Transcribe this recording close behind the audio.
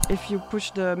If you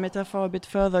push the metaphor a bit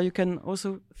further, you can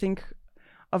also think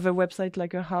of a website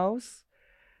like a house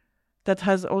that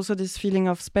has also this feeling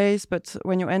of space, but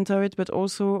when you enter it, but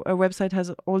also a website has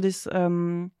all these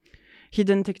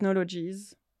hidden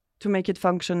technologies to make it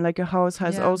function. Like a house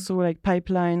has also like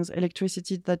pipelines,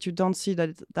 electricity that you don't see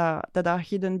that are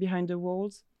hidden behind the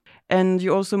walls. And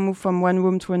you also move from one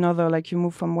room to another, like you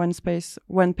move from one space,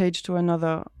 one page to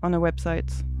another on a website.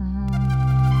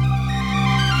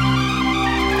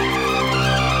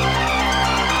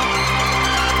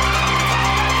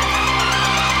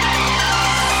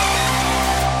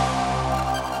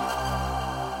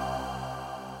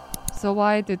 So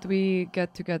why did we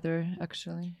get together,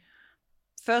 actually?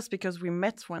 First, because we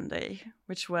met one day,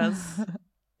 which was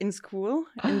in school,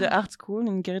 in the art school,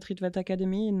 in Gerrit Rietveld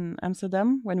Academy in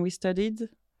Amsterdam, when we studied.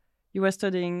 You were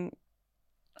studying,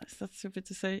 that's stupid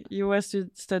to say, you were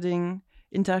studying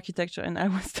inter-architecture and I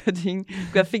was studying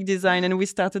graphic design, and we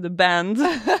started a band.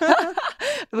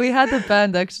 We had a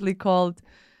band actually called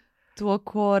Tuo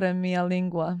Cuore Mia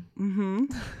Lingua.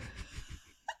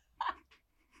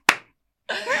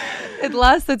 It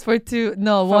lasted for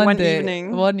one day,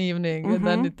 evening. One evening, and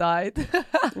then it died.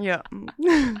 Yeah.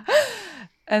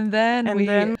 And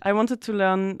then I wanted to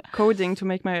learn coding to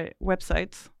make my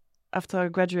website after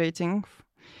graduating.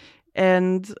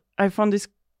 And I found this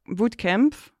boot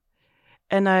camp,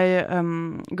 and I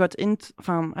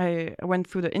I went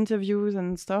through the interviews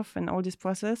and stuff and all this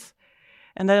process.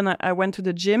 And then I went to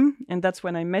the gym, and that's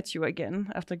when I met you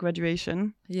again after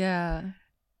graduation. Yeah.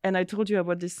 And I told you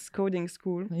about this coding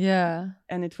school. Yeah.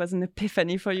 And it was an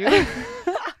epiphany for you.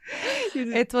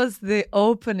 It was the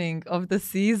opening of the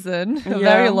season, a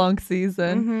very long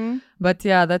season. But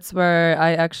yeah, that's where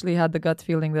I actually had the gut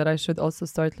feeling that I should also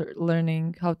start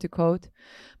learning how to code.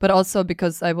 But also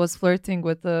because I was flirting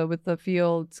with the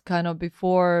field kind of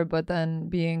before, but then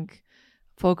being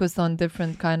focused on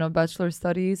different kind of bachelor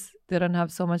studies, didn't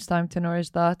have so much time to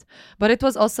nourish that. But it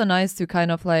was also nice to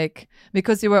kind of like,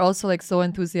 because you were also like so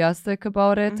enthusiastic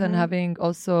about it, and having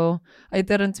also, it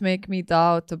didn't make me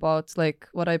doubt about like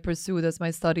what I pursued as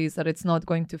my studies, that it's not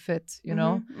going to fit, you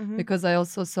know, because I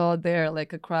also saw there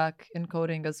like a crack in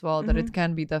coding as well, that it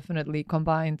can be definitely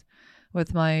combined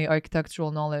with my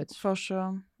architectural knowledge. For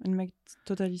sure. It makes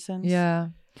totally sense. Yeah.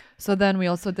 So then we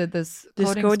also did this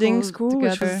coding school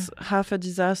which was half a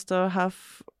disaster,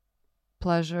 half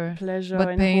pleasure but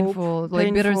and painful,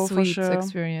 like bittersweet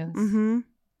experience.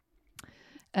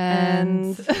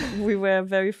 And we were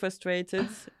very frustrated,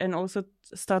 and also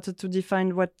started to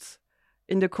define what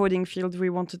in the coding field we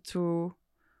wanted to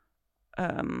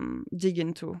dig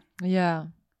into. Yeah.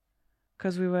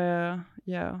 Because we were,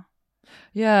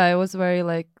 it was very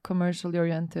like commercially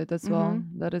oriented as well.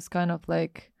 That is kind of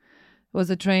like, was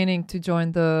a training to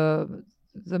join the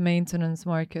maintenance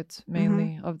market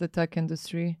mainly of the tech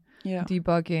industry,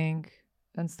 debugging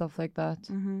and stuff like that.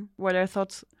 Well, I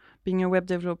thought being a web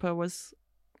developer was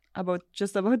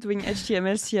just about doing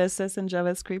HTML, CSS and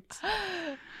JavaScript.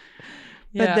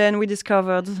 But then we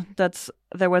discovered that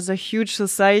there was a huge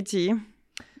society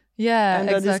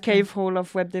under this cave hole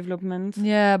of web development.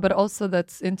 Yeah, but also that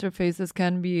interfaces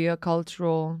can be a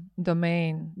cultural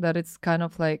domain, that it's kind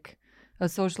of like a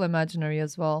social imaginary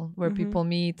as well, where people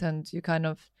meet and you kind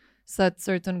of set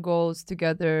certain goals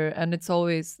together. And it's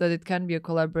always that it can be a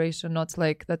collaboration, not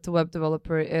like that the web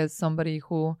developer is somebody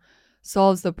who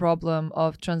solves the problem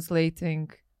of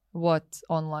translating what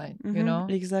online, you know?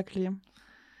 Exactly.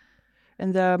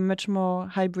 And there are much more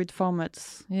hybrid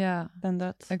formats than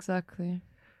that. Exactly.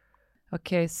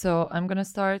 Okay, so I'm going to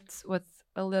start with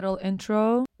a little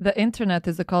intro. The internet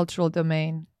is a cultural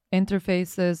domain.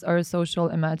 Interfaces are a social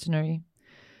imaginary.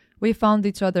 We found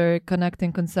each other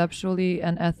connecting conceptually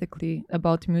and ethically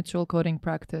about mutual coding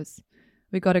practice.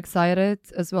 We got excited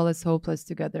as well as hopeless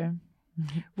together.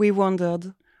 We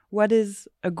wondered, what is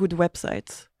a good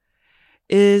website?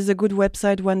 Is a good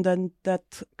website one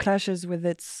that clashes with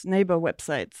its neighbor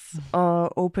websites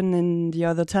or open in the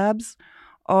other tabs?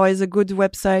 Or is a good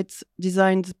website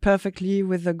designed perfectly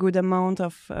with a good amount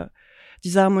of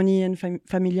disharmony and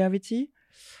familiarity?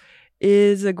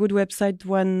 Is a good website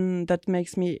one that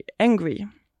makes me angry?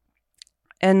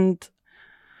 And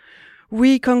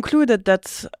we concluded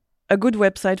that a good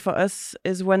website for us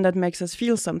is one that makes us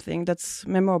feel something, that's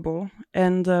memorable.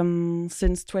 And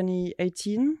since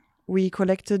 2018, we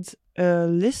collected a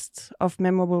list of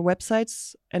memorable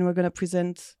websites, and we're going to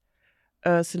present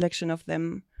a selection of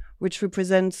them, which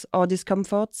represents our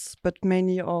discomforts, but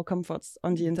mainly our comforts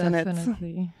on the internet.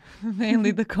 Definitely. Mainly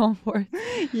the comfort.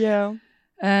 Yeah.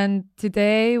 And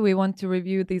today we want to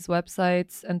review these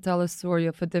websites and tell a story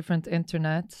of a different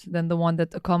internet than the one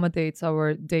that accommodates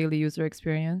our daily user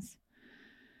experience.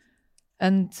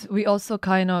 And we also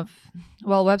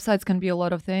websites can be a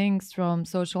lot of things, from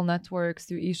social networks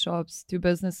to e-shops to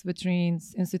business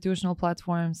vitrines, institutional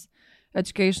platforms,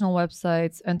 educational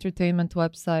websites, entertainment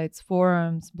websites,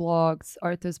 forums, blogs,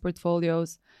 artist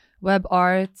portfolios, web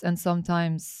art, and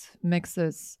sometimes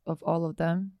mixes of all of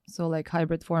them. So like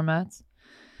hybrid formats.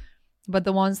 But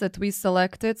the ones that we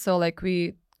selected, so like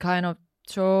we kind of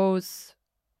chose,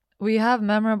 we have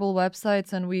memorable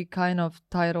websites and we kind of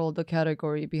titled the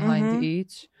category behind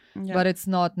each. Yeah. But it's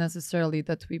not necessarily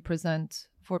that we present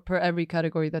per every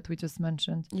category that we just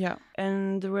mentioned. Yeah.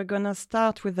 And we're going to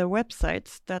start with the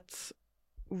website that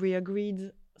we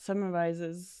agreed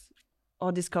summarizes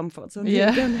our discomforts on the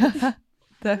internet.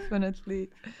 Definitely.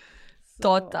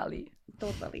 Totally.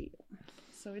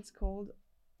 So it's called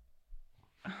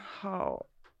How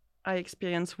I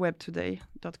Experience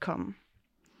webtoday.com.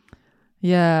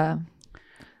 Yeah.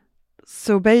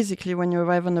 So basically, when you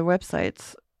arrive on the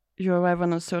website, you arrive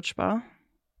on a search bar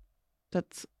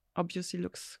that obviously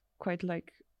looks quite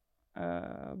like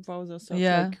a browser search,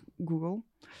 like Google.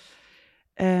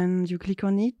 And you click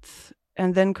on it,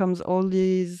 and then comes all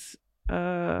these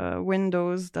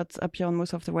windows that appear on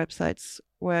most of the websites,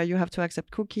 where you have to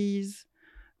accept cookies,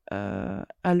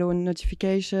 allow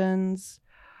notifications,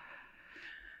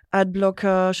 ad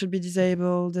blocker should be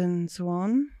disabled, and so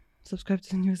on. Subscribe to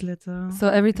the newsletter. So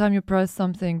every time you press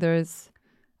something, there is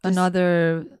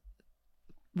another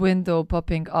window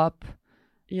popping up.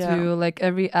 To like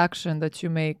every action that you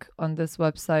make on this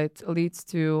website leads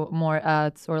to more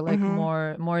ads or like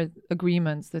more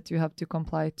agreements that you have to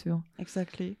comply to.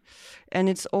 Exactly. And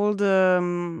it's all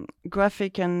the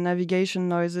graphic and navigation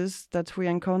noises that we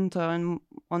encounter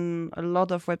on a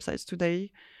lot of websites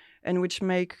today, and which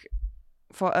make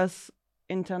for us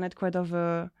internet quite of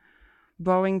a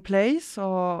boring place,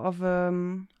 or of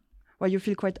where you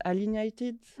feel quite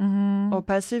alienated or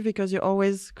passive, because you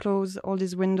always close all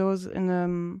these windows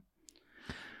and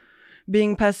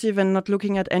being passive and not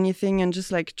looking at anything, and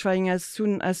just like trying as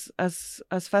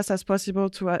fast as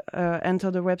possible to enter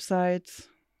the website.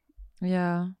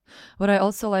 Yeah. What I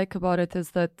also like about it is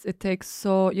that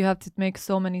you have to make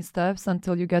so many steps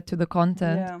until you get to the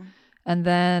content. Yeah. And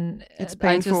then it's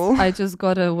painful. I just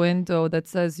got a window that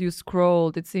says you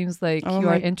scrolled. It seems like you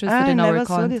are interested in our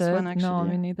content. Saw this one, actually. No,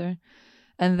 me neither.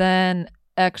 And then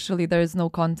actually there is no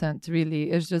content really.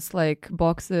 It's just like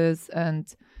boxes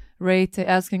and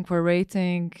asking for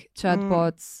rating,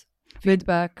 chatbots,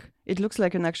 feedback. It looks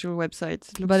like an actual website.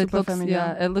 It looks familiar.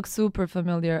 Yeah, it looks super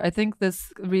familiar. I think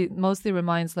this mostly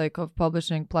reminds like of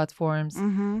publishing platforms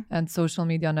and social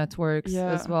media networks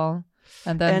as well.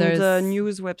 And then there's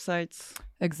news websites.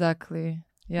 Exactly.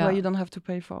 Yeah. Where you don't have to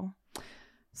pay for.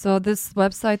 So this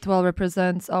website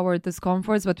represents our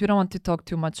discomforts, but we don't want to talk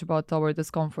too much about our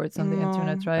discomforts on the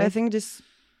internet, right? I think this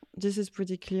is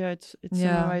pretty clear. It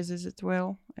summarizes it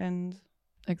well. And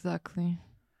exactly.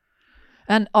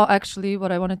 And actually,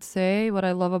 what I wanted to say, what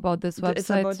I love about this website, it's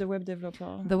about the web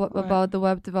developer. About the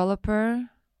web developer,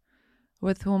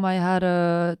 with whom I had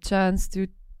a chance to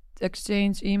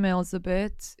exchange emails a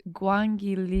bit.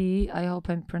 Guangi Li, I hope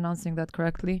I'm pronouncing that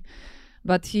correctly,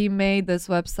 but he made this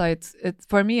website.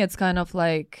 For me, it's kind of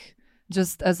like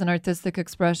just as an artistic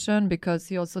expression, because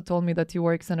he also told me that he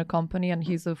works in a company and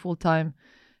he's a full-time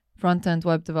front-end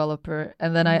web developer.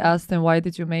 And then I asked him, why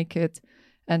did you make it?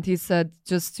 And he said,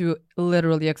 just to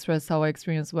literally express how I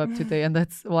experience web today. And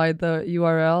that's why the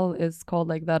URL is called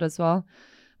like that as well.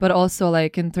 But also,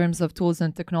 like, in terms of tools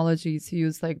and technologies, he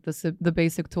used like the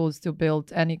basic tools to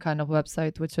build any kind of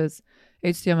website, which is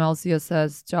HTML,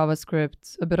 CSS,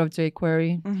 JavaScript, a bit of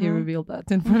jQuery. He revealed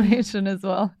that information as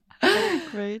well.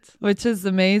 Great. Which is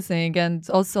amazing. And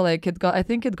also, like, I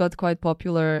think it got quite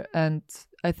popular, and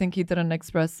I think he didn't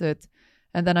express it.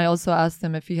 And then I also asked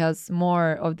him if he has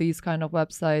more of these kind of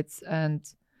websites, and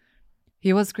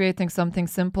he was creating something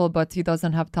simple, but he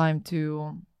doesn't have time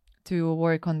to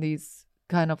work on these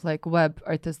kind of like web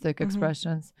artistic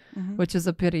expressions, which is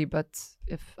a pity. But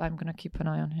if I'm gonna keep an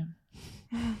eye on him,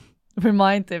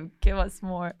 remind him, give us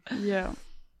more. Yeah.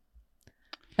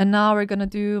 And now we're gonna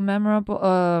do memorable.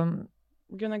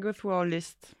 We're gonna go through our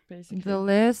list, basically. The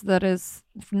list that is,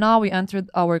 now we entered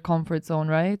our comfort zone,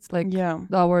 right? Like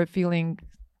our feeling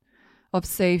of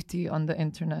safety on the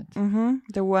internet.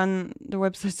 The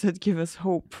websites that give us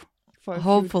hope.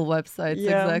 Hopeful websites,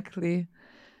 exactly.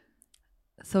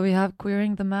 So we have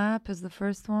Queering the Map is the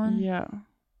first one. Yeah.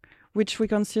 Which we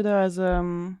consider as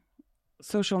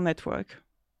social network.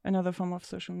 Another form of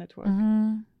social network.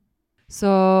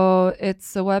 So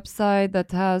it's a website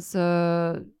that has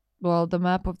the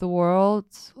map of the world,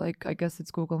 like I guess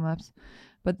it's Google Maps,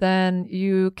 but then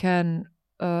you can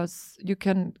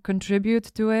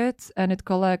contribute to it, and it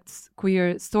collects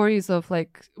queer stories of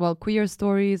queer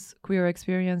stories, queer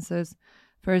experiences,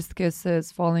 first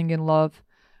kisses, falling in love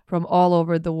from all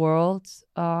over the world,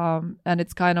 and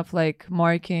it's kind of like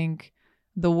marking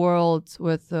the world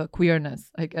with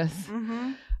queerness, I guess.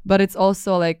 Mm-hmm. But it's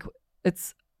also like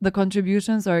the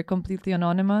contributions are completely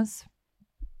anonymous.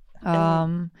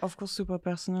 Of course, super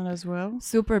personal as well.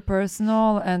 Super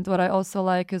personal. And what I also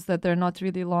like is that they're not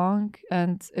really long.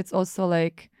 And it's also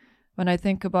like when I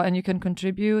think about, and you can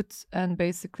contribute, and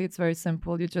basically it's very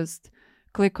simple. You just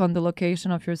click on the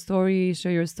location of your story,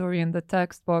 share your story in the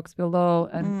text box below,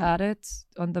 and add it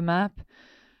on the map.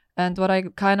 And what I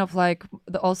kind of like,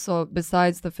 also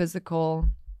besides the physical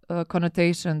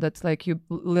connotation that like you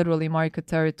literally mark a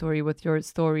territory with your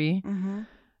story,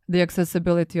 the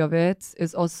accessibility of it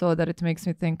is also that it makes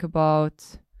me think about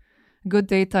good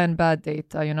data and bad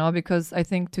data, you know, because I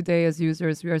think today as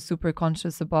users, we are super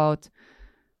conscious about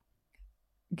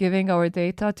giving our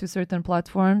data to certain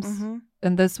platforms.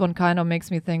 And this one kind of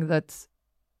makes me think that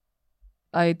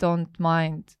I don't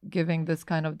mind giving this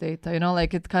kind of data, you know,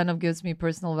 like it kind of gives me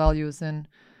personal values in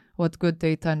what good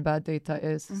data and bad data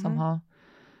is somehow.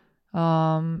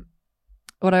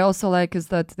 What I also like is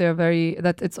that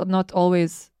that it's not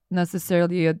always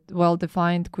necessarily a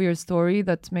well-defined queer story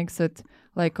that makes it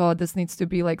like, oh, this needs to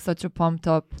be like such a pumped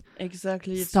up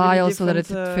style really so that it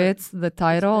fits the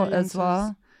title as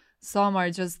well. Some are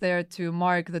just there to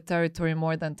mark the territory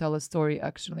more than tell a story,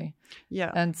 actually.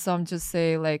 Yeah. And some just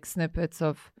say like snippets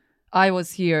of I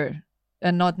was here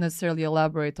and not necessarily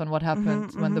elaborate on what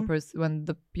happened when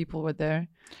the people were there.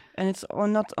 And it's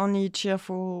not only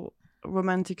cheerful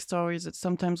romantic stories, it's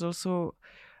sometimes also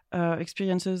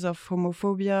experiences of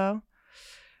homophobia.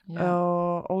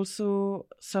 Also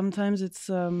sometimes it's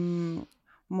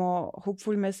more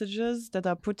hopeful messages that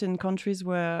are put in countries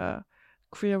where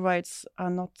queer rights are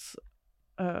not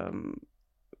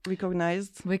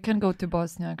recognized. We can go to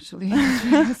Bosnia actually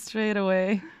straight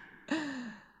away.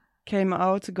 Came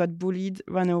out, got bullied,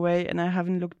 ran away, and I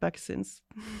haven't looked back since.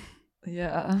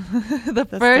 Yeah.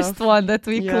 That's first tough. One that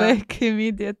we click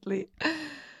immediately.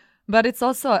 But it's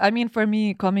also, I mean, for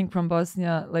me, coming from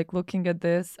Bosnia, like looking at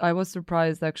this, I was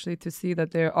surprised actually to see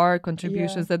that there are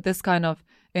contributions, that this kind of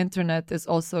internet is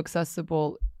also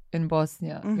accessible in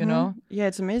Bosnia, you know? Yeah,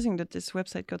 it's amazing that this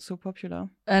website got so popular.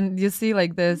 And you see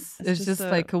like this, it's just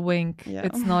like a wink. Yeah.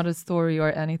 It's not a story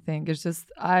or anything. It's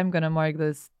just, I'm going to mark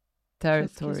this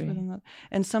territory.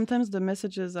 And sometimes the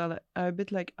messages are a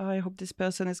bit like, oh, I hope this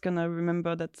person is going to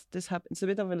remember that this happened. It's a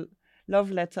bit of a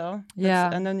love letter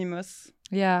that's anonymous.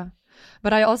 Yeah.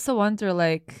 But I also wonder,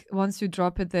 like, once you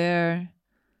drop it there,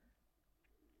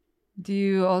 do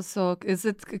you also,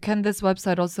 can this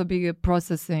website also be a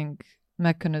processing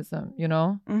mechanism, you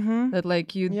know? That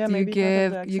like you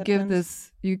give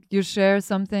this, you share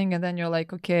something and then you're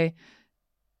like, okay,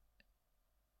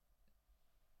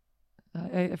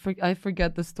 I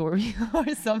forget the story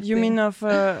or something. You mean of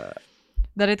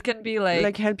that it can be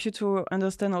like help you to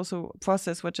understand, also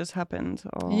process what just happened,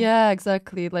 or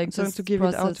exactly, like so just to give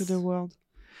it out to the world.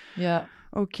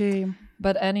 Okay,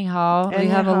 but anyhow we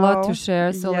have a lot to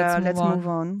share, so let's move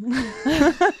on.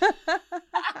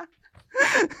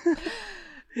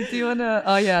 Do you wanna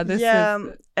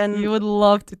and you would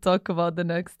love to talk about the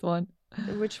next one.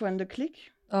 Which one? The click?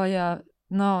 Oh yeah.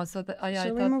 No, so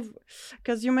shall we move?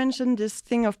 Because you mentioned this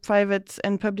thing of private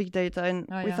and public data, and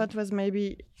we thought it was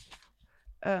maybe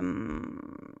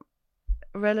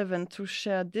relevant to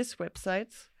share this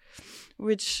website,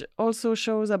 which also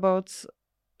shows how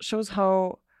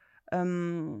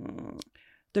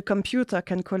the computer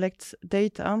can collect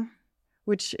data,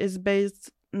 which is based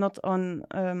not on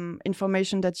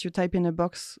information that you type in a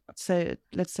box,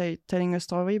 let's say telling a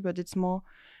story, but it's more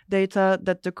data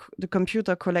that the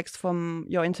computer collects from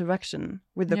your interaction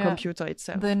with the computer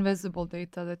itself. The invisible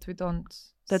data that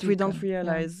we don't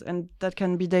realize, and that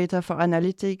can be data for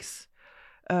analytics,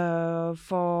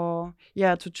 to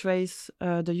trace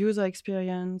the user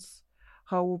experience,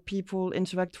 how people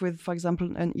interact with, for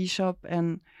example, an e-shop,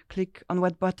 and click on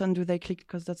what button do they click,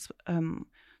 because that's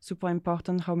super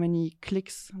important, how many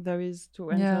clicks there is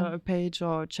to enter a page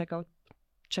or check out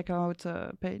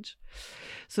a page.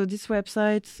 So this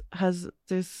website has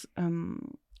this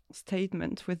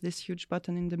statement with this huge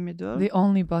button in the middle. The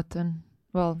only button.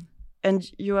 Well, and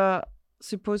you are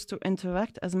supposed to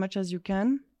interact as much as you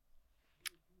can.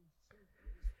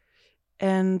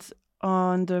 And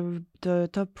on the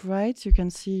top right, you can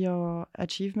see your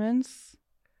achievements.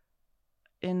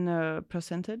 in a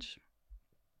percentage.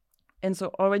 And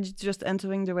so already just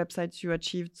entering the website, you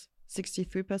achieved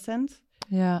 63%.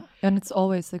 Yeah, and it's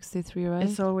always 63, right?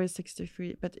 It's always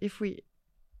 63. But if you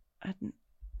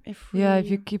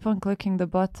keep on clicking the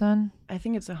button, I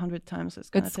think it's 100 times. It's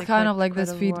kind of like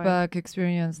this feedback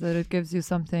experience that it gives you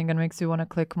something and makes you want to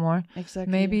click more.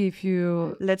 Exactly. Maybe if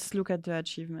you... Let's look at the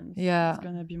achievements. Yeah. It's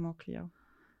going to be more clear.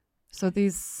 So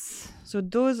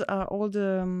those are all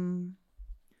the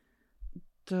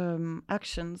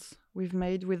actions we've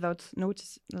made without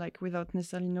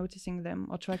necessarily noticing them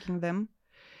or tracking them.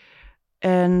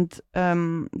 And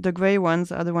the gray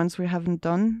ones are the ones we haven't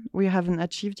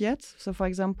achieved yet. So for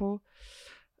example,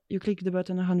 you click the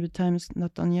button 100 times,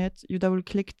 not done yet. You double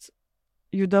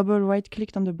right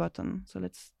clicked on the button. So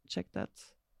let's check that.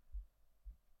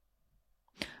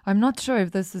 I'm not sure if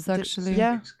this is actually...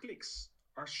 Clicks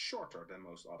are shorter than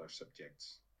most other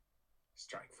subjects.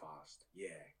 Strike fast.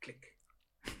 Yeah, click.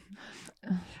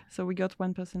 So we got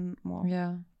 1% more.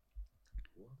 Yeah.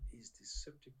 What is this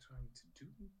subject trying to do?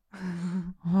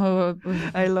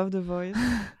 I love the voice.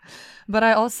 But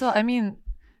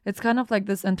it's kind of like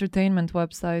this entertainment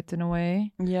website in a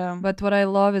way. Yeah. But what I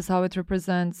love is how it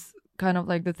represents kind of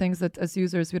like the things that as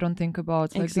users we don't think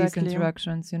about, like these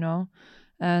interactions,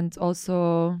 and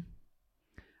also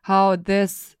how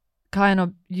this kind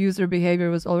of user behavior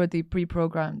was already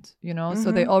pre-programmed, so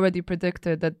they already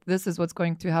predicted that this is what's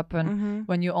going to happen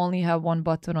when you only have one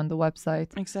button on the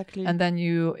website. Exactly. And then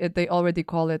they already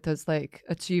call it as like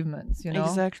achievements,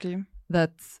 Exactly.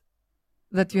 That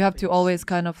you have to always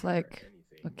kind of like,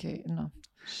 okay, enough.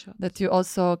 That you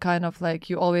also kind of like,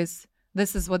 this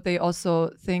is what they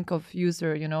also think of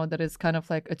user, that is kind of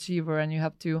like achiever, and you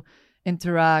have to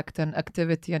interact and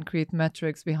activity and create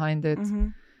metrics behind it.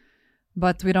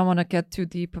 But we don't want to get too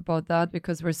deep about that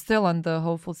because we're still on the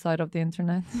hopeful side of the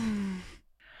internet.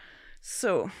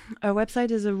 So our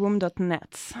website is a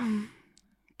room.net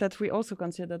that we also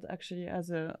considered actually as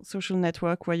a social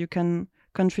network where you can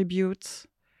contribute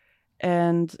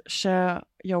and share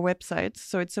your website.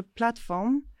 So it's a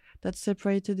platform that's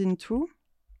separated in two.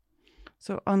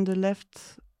 So on the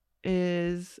left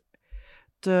is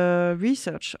the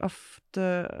research of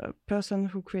the person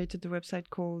who created the website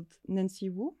called Nancy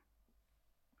Wu.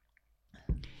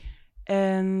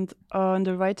 And on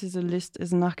the right is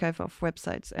an archive of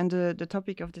websites. And the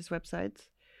topic of this website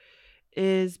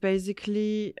is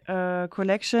basically a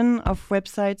collection of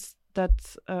websites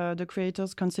that the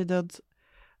creators considered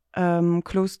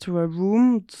close to a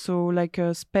room. So like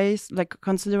a space, like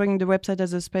considering the website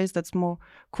as a space that's more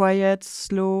quiet,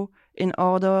 slow, in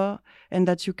order, and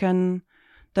that you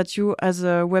as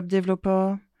a web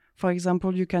developer, for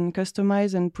example, you can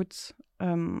customize and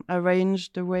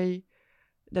arrange the way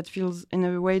that feels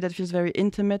very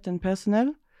intimate and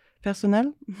personal.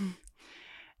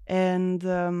 And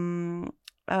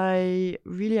I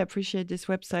really appreciate this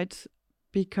website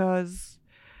because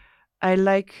I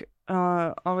like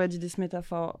already this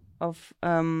metaphor of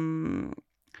considering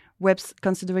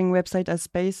website as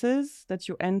spaces that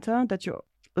you enter, that you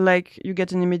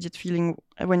get an immediate feeling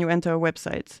when you enter a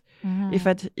website. If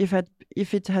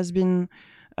it has been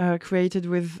created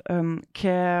with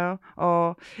care,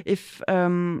 or if a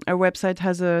website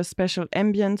has a special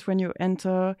ambient when you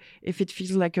enter, if it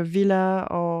feels like a villa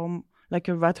or like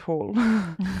a rat hole.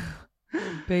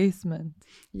 Basement.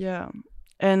 Yeah.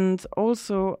 And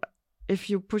also, if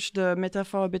you push the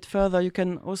metaphor a bit further, you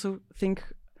can also think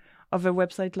of a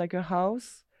website like a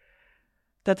house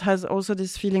that has also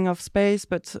this feeling of space,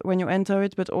 but when you enter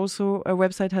it, but also a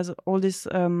website has all these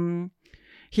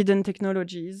hidden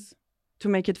technologies to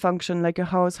make it function. Like a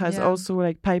house has also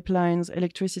like pipelines,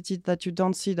 electricity that you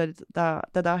don't see,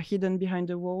 that are hidden behind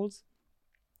the walls,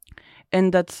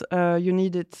 and that you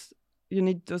need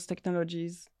those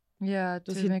technologies. Yeah,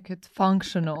 to make it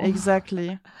functional.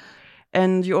 Exactly.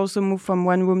 And you also move from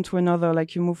one room to another,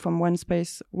 like you move from one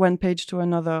page to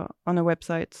another on a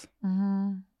website.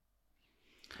 Mm-hmm.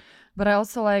 But I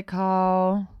also like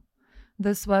how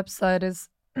this website is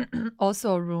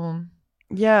also a room.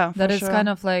 Yeah, that is kind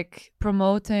of like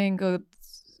promoting the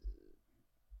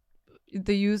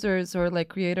users or like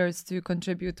creators to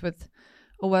contribute with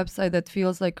a website that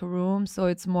feels like a room. So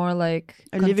it's more like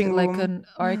a living room, like an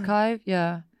archive.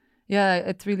 Yeah,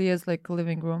 it really is like a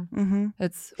living room. Mm-hmm.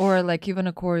 Or like even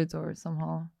a corridor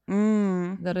somehow.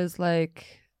 That is like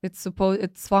its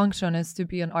function is to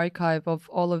be an archive of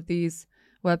all of these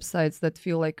websites that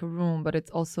feel like a room, but it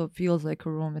also feels like a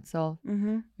room itself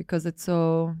because it's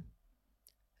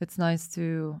nice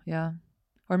to,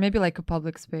 or maybe like a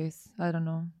public space. I don't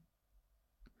know.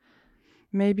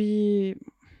 Maybe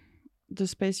the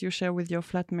space you share with your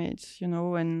flatmates, you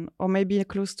know, and or maybe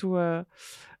close to a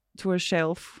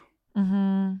shelf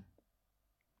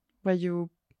where you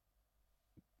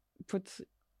put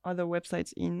other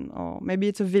websites in, or maybe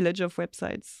it's a village of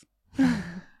websites.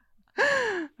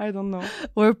 I don't know.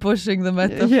 We're pushing the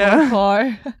metaphor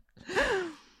far.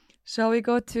 Shall we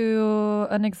go to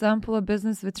an example of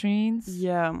business vitrines?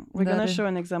 Yeah, we're going to show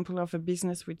an example of a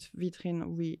business with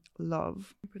vitrine we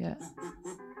love. Yeah.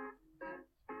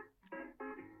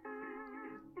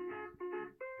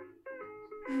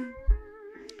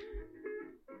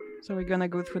 So we're going to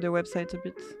go through the website a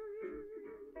bit.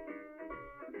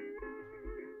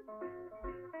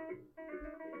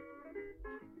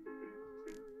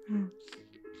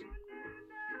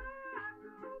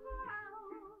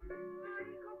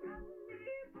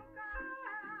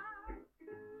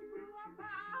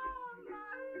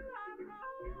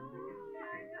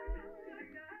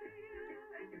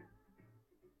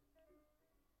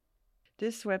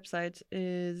 This website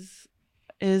is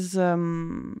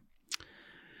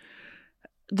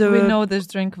we know this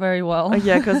drink very well.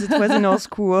 Yeah, because it was in our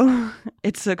school.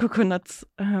 It's a coconut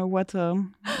water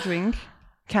drink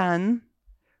can,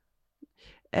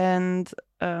 and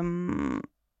I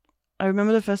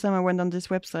remember the first time I went on this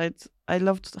website. I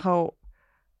loved how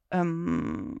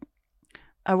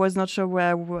I was not sure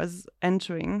where I was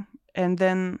entering, and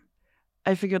then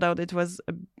I figured out it was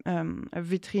a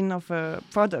vitrine of a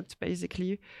product,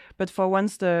 basically. But for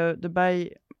once, the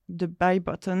buy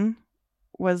button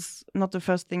was not the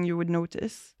first thing you would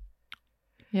notice.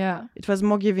 Yeah, it was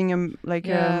more giving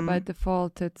by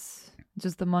default, it's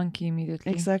just the monkey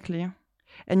immediately. Exactly,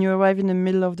 and you arrive in the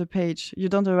middle of the page. You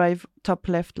don't arrive top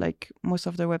left like most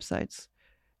of the websites.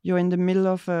 You're in the middle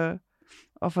of a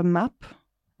map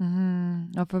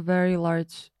of a very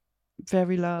large.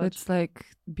 It's like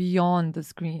beyond the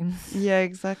screens. Yeah,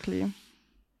 exactly.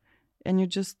 And you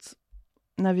just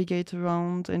navigate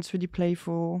around, and it's really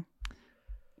playful.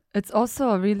 It's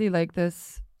also really like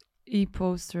this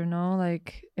e-poster, no?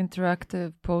 Like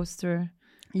interactive poster.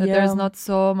 That there's not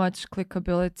so much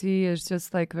clickability. It's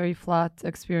just like very flat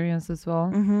experience as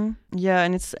well. Yeah,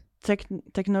 and it's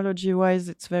technology-wise,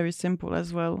 it's very simple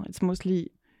as well. It's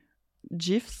mostly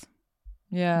GIFs.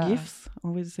 Yeah. GIFs,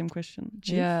 always the same question.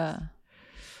 GIF. Yeah.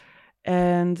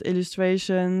 And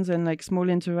illustrations and like small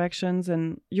interactions,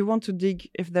 and you want to dig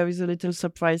if there is a little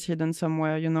surprise hidden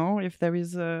somewhere, you know, if there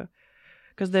is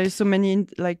because there is so many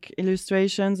like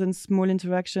illustrations and small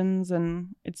interactions,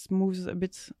 and it moves a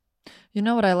bit. You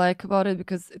know what I like about it?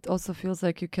 Because it also feels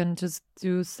like you can just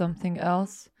do something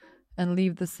else and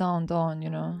leave the sound on, you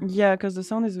know? Yeah, because the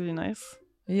sound is really nice.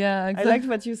 Yeah, exactly. I liked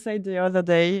what you said the other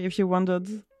day, if you wondered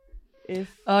if...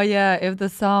 Oh, yeah, if the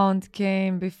sound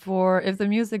came before... If the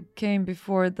music came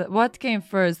before... What came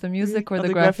first, the music or the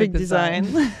graphic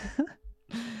design?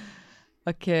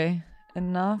 Okay,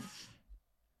 enough.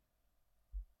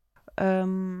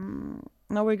 Now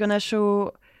we're gonna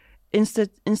show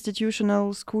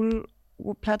institutional school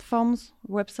platforms,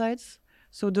 websites.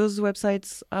 So those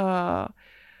websites are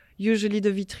usually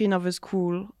the vitrine of a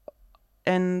school.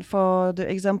 And for the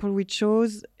example we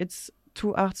chose, it's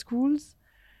 2 art schools.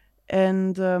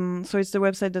 And so it's the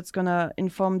website that's gonna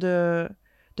inform the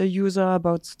user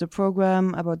about the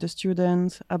program, about the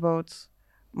student, about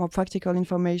more practical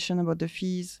information about the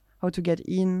fees, how to get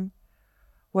in,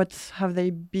 what have they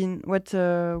been, what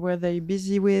were they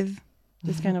busy with,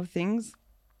 this kind of things.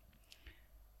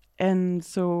 And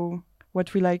so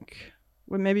what we like,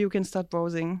 well, maybe you can start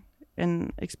browsing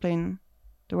and explain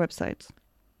the website.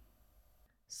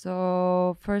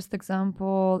 So first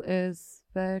example is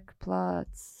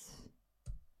Werkplatz.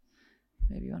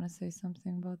 Maybe you want to say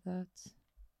something about that?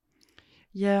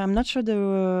 Yeah, I'm not sure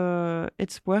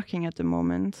it's working at the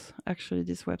moment, actually,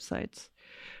 this website.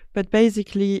 But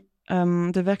basically,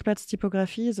 the Werkplatz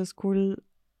Typografie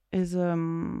is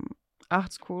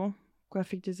art school,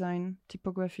 graphic design,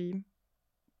 typography,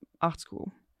 art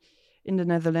school in the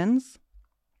Netherlands,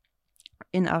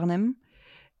 in Arnhem.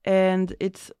 And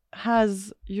it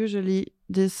has usually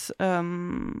this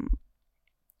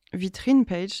vitrine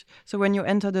page. So when you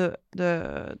enter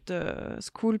the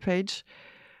school page,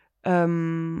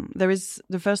 there is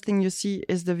the first thing you see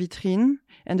is the vitrine,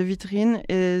 and the vitrine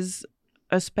is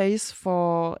a space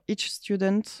for each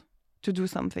student to do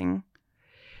something.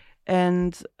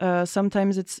 And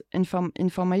sometimes it's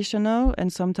informational,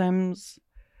 and sometimes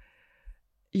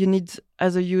you need,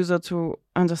 as a user, to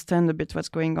understand a bit what's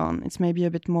going on. It's maybe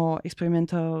a bit more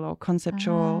experimental or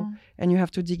conceptual, and you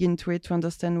have to dig into it to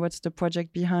understand what's the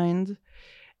project behind.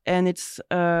 And it's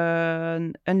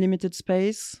an unlimited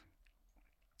space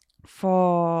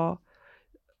for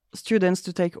students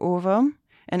to take over.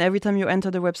 And every time you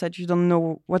enter the website, you don't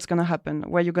know what's going to happen,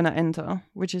 where you're going to enter,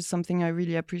 which is something I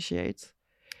really appreciate.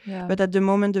 Yeah. But at the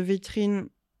moment, the vitrine,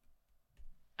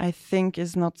 I think,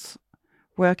 is not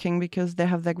working because they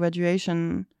have their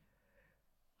graduation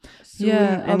soon,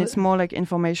 and it's more like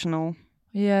informational.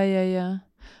 Yeah.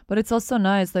 But it's also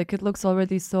nice. Like, it looks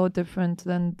already so different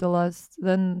than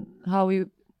how we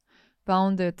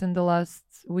found it in the last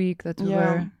week that we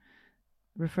were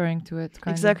referring to it.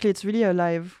 Exactly. It's really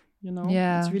alive,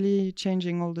 Yeah. It's really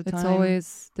changing all the time. It's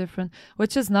always different,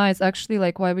 which is nice. Actually,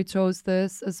 like, why we chose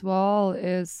this as well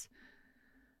is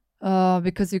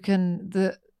because you can,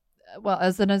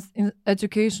 as an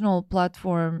educational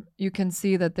platform, you can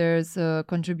see that there's a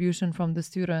contribution from the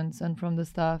students and from the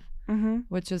staff,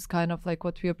 which is kind of like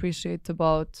what we appreciate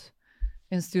about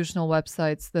institutional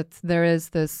websites, that there is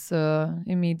this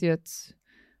immediate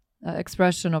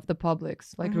expression of the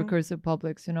publics, like recursive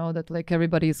publics, that like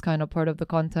everybody is kind of part of the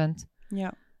content.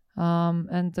 Yeah.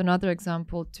 And another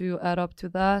example to add up to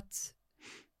that,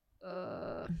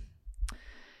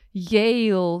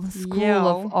 Yale School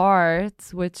of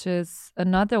Art, which is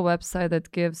another website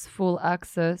that gives full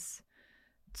access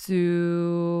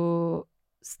to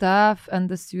staff and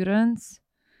the students.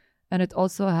 And it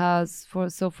also has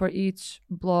for each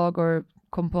blog or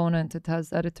component, it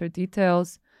has editor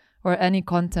details or any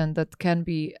content that can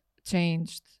be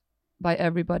changed by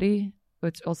everybody,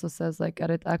 which also says like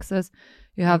edit access.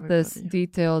 You have this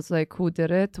details like who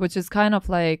did it, which is kind of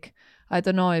like, I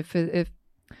don't know if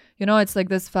it's like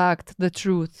this fact, the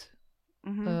truth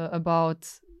about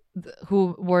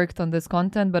who worked on this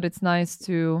content, but it's nice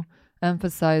to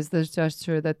emphasize this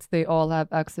gesture that they all have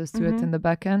access to it in the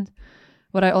backend.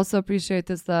 What I also appreciate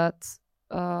is that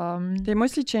they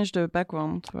mostly changed the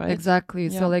background, right? Exactly.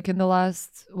 Yeah. So like in the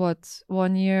last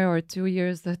 1 year or 2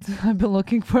 years that I've been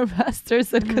looking for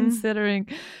masters and considering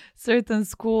certain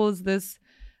schools,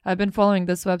 I've been following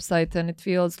this website, and it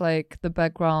feels like the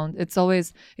background, it's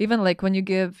always, even like when you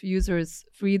give users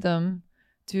freedom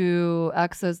to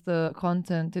access the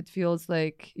content, it feels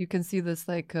like you can see this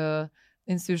like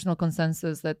institutional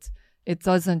consensus that it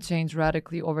doesn't change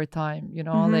radically over time,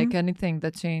 like anything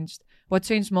that changed. What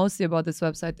changed mostly about this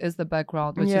website is the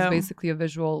background, which is basically a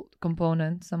visual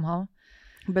component somehow.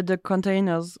 But the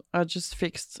containers are just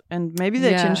fixed, and maybe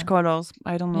they change colors.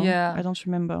 I don't know. Yeah. I don't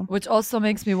remember. Which also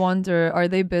makes me wonder, are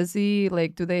they busy?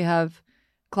 Like, do they have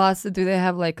classes? Do they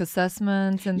have like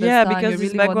assessments? And because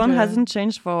this background hasn't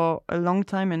changed for a long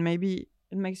time, and maybe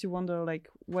it makes you wonder, like,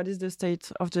 what is the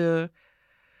state of the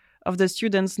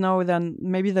students now? Then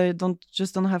maybe they don't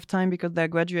have time because they're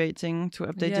graduating to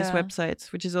update this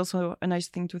website, which is also a nice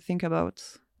thing to think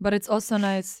about. But it's also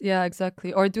nice, yeah,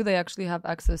 exactly. Or do they actually have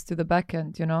access to the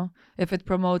backend, if it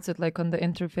promotes it like on the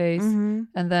interface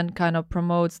and then kind of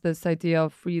promotes this idea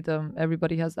of freedom,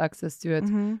 everybody has access to it.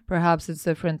 Perhaps it's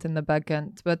different in the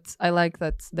backend, but I like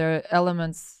that there are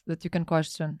elements that you can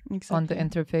question on the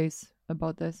interface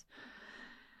about this.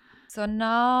 So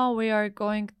now we are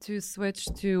going to switch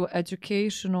to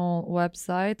educational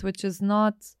website, which is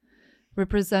not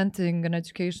representing an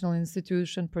educational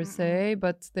institution per se,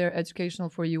 but they're educational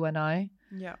for you and I.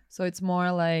 Yeah. So it's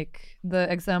more like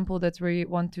the example that we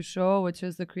want to show, which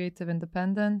is the Creative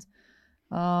Independent.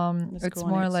 It's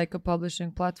more like a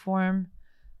publishing platform.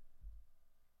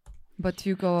 But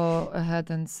you go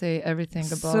ahead and say everything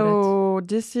about it. So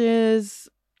this is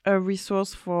a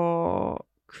resource for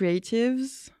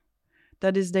creatives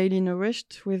that is daily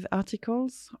nourished with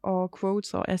articles or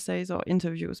quotes or essays or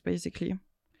interviews, basically.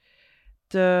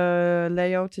 The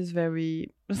layout is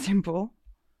very simple.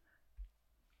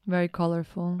 Very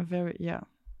colorful.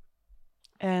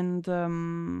 And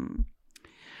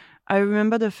I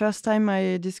remember the first time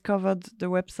I discovered the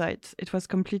website, it was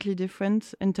completely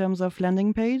different in terms of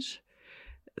landing page.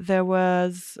 There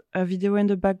was a video in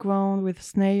the background with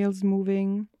snails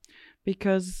moving,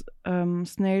 because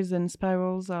snails and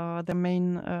spirals are the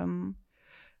main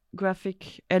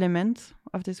graphic element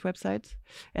of this website.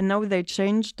 And now they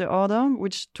changed the order,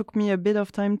 which took me a bit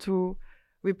of time to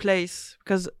replace,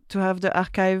 because to have the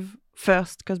archive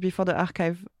first, because before the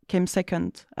archive came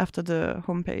second after the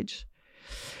homepage.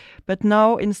 But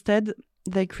now instead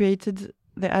they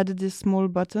added this small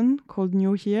button called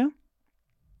New Here.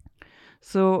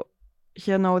 So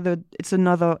here now it's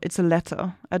a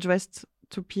letter addressed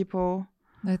to people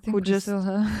I think who just still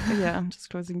have. I'm just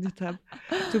closing the tab.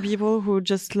 To people who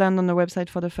just land on the website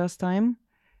for the first time,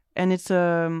 and it's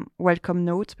a welcome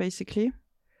note basically,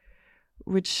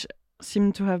 which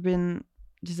seemed to have been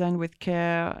designed with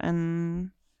care,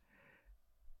 and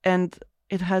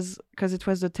it has, because it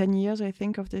was the 10 years I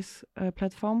think of this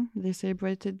platform. They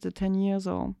celebrated the 10 years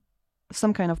or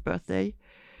some kind of birthday,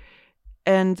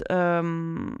 And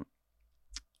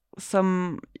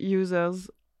some users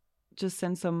just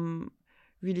send some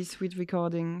really sweet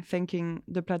recording thanking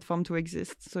the platform to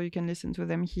exist, so you can listen to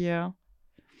them here.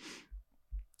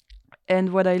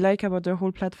 And what I like about the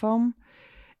whole platform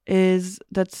is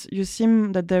that you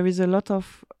seem that there is a lot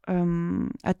of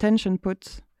attention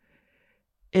put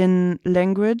in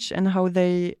language and how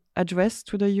they address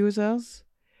to the users.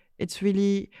 It's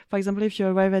really, for example, if you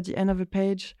arrive at the end of a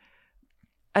page,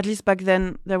 at least back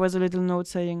then, there was a little note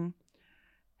saying,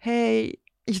 hey,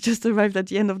 you just arrived at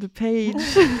the end of the page.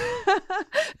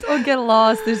 Don't get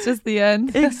lost, it's just the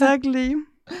end. Exactly.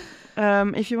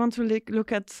 If you want to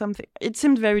look at something, it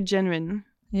seemed very genuine.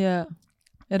 Yeah.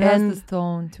 It has this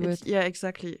tone to it. Yeah,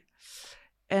 exactly.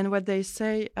 And what they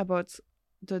say about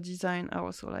the design are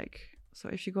also like, so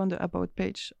if you go on the About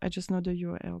page, I just know the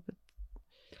URL, but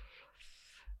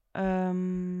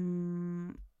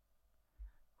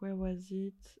where was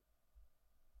it?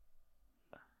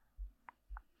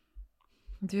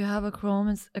 Do you have a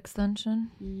Chrome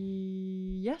extension?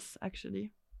 Yes,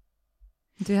 actually.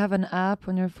 Do you have an app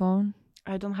on your phone?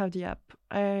 I don't have the app.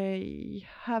 I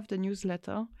have the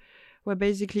newsletter where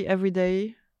basically every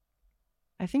day,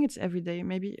 I think it's every day,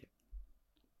 maybe.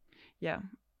 Yeah,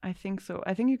 I think so.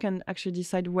 I think you can actually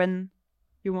decide when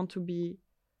you want to be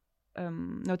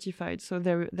notified. So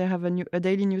they have a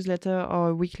daily newsletter or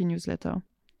a weekly newsletter.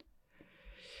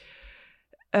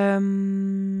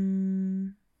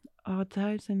 Our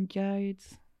guides and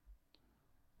guides.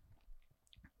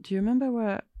 Do you remember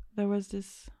where there was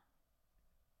this?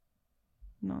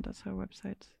 No, that's our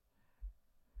website.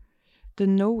 The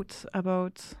note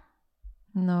about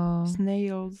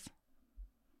snails.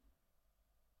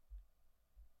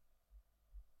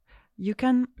 You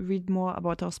can read more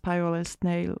about our spiraled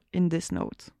snail in this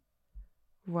note.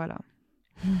 Voila.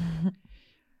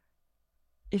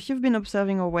 If you've been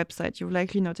observing our website, you've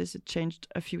likely noticed it changed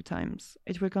a few times.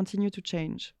 It will continue to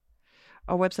change.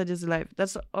 Our website is alive.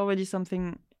 That's already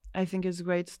something I think is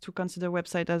great, to consider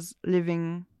website as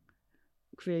living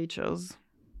creatures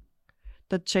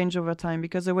that change over time,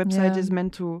 because a website is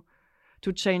meant to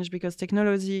change, because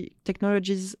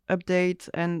technologies update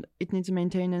and it needs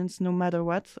maintenance no matter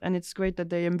what. And it's great that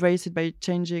they embrace it by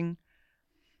changing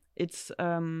its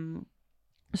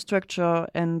structure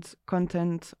and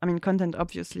content. I mean, content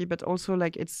obviously, but also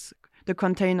like it's the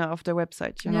container of the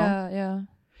website, you know? Yeah.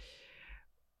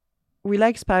 We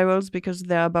like spirals because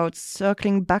they're about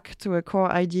circling back to a core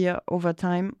idea over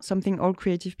time, something all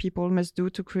creative people must do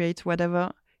to create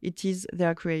whatever it is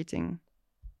they're creating.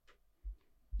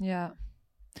 Yeah.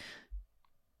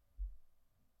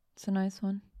 It's a nice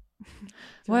one.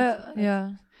 Well,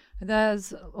 yeah.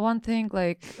 There's one thing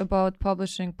like about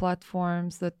publishing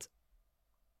platforms that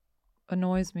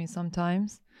annoys me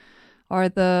sometimes are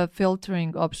the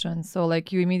filtering options. So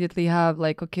like you immediately have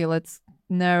like, okay, let's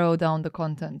narrow down the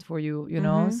content for you, you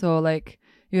know? So like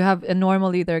you have, and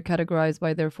normally they're categorized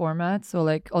by their format. So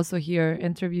like also here,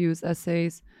 interviews,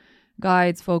 essays,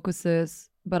 guides, focuses.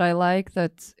 But I like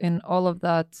that in all of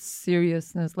that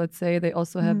seriousness, let's say, they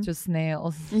also have just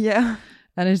snails. Yeah.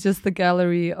 And it's just a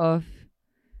gallery of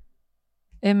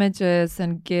images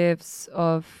and GIFs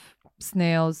of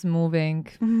snails moving.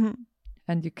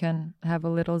 And you can have a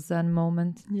little Zen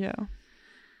moment. Yeah.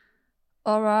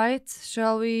 All right.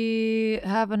 Shall we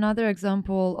have another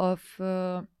example of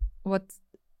what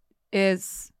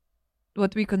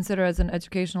we consider as an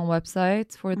educational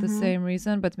website for the same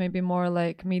reason, but maybe more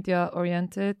like media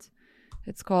oriented?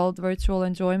 It's called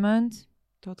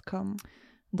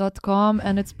virtualenjoyment.com.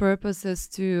 And its purpose is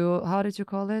to, how did you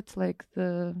call it? Like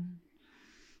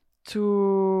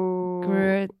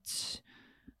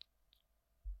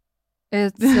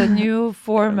it's a new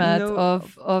format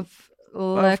of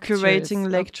lectures,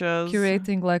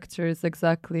 curating lectures,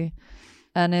 exactly.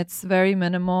 And it's very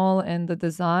minimal in the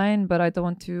design, but I don't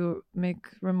want to make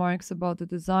remarks about the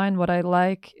design. What I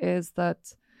like is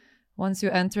that once you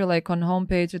enter like on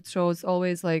homepage, it shows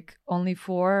always like only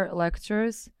 4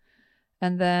 lectures.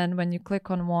 And then when you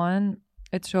click on one,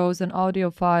 it shows an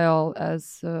audio file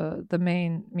as the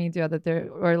main media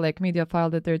media file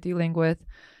that they're dealing with.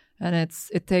 And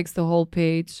it takes the whole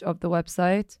page of the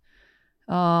website.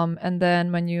 And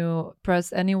then when you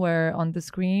press anywhere on the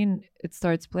screen, it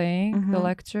starts playing the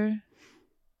lecture.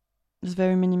 It's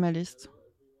very minimalist.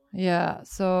 Yeah,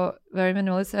 so very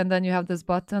minimalist. And then you have this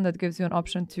button that gives you an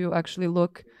option to actually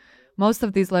look. Most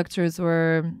of these lectures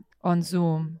were on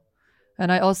Zoom.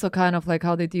 And I also kind of like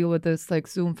how they deal with this like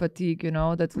Zoom fatigue, you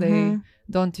know, that they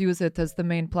don't use it as the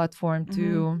main platform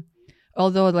to,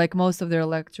 although like most of their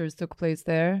lectures took place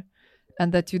there.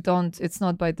 and that it's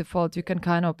not by default. You can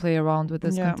kind of play around with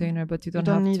this container, but you don't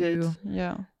have need to. It.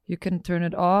 Yeah. You can turn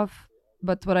it off.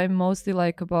 But what I mostly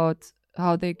like about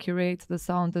how they curate the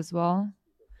sound as well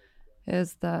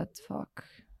is that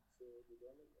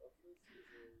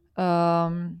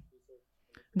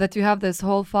that you have this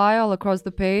whole file across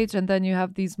the page, and then you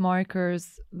have these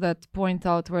markers that point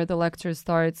out where the lecture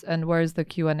starts and where's the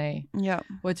Q&A. Yeah.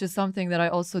 Which is something that I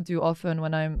also do often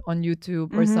when I'm on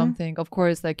YouTube or something. Of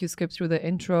course, like you skip through the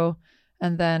intro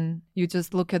and then you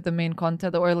just look at the main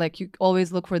content, or like you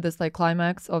always look for this like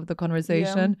climax of the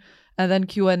conversation. And then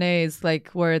Q&A is like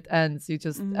where it ends. You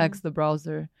just X the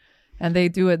browser. And they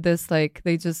do it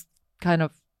they just kind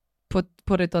of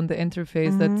put it on the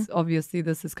interface. That's obviously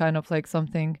this is kind of like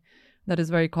something that is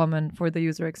very common for the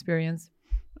user experience.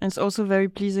 And it's also very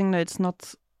pleasing that it's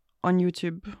not on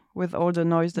YouTube with all the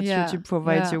noise that YouTube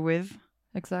provides you with.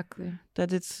 Exactly.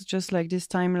 That it's just like this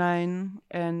timeline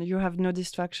and you have no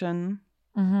distraction.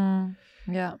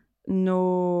 Yeah.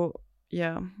 No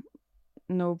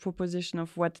proposition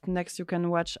of what next you can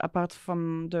watch apart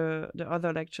from the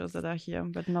other lectures that are here,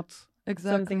 but not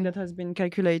something that has been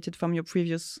calculated from your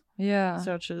previous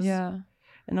searches. Yeah.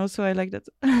 And also I like that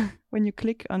when you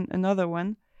click on another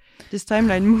one, this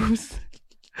timeline moves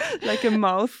like a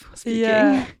mouth speaking.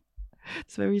 Yeah.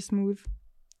 It's very smooth.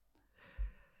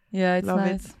 Yeah, it's Love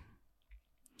nice. it.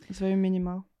 It's very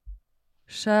minimal.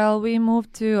 Shall we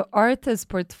move to artist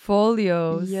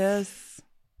portfolios? Yes.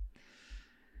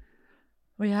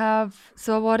 We have.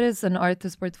 So what is an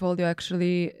artist portfolio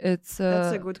actually? That's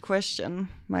a good question,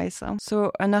 Maisa.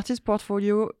 So an artist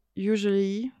portfolio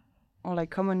usually, or like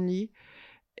commonly,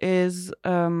 is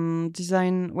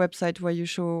design website where you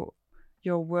show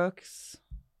your works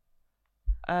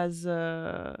as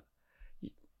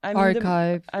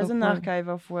archive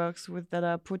of works that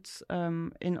are put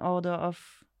in order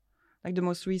of, like, the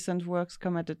most recent works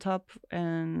come at the top,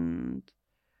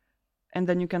 and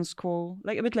then you can scroll,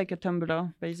 like a bit like a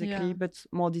Tumblr basically, but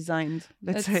more designed,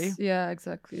 let's say. Yeah,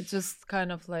 exactly. It's just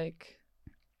kind of like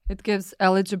it gives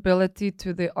eligibility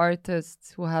to the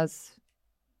artist who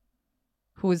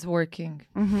is working.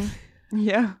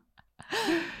 Yeah.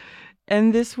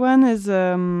 And this one is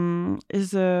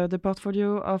the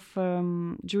portfolio of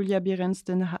Julia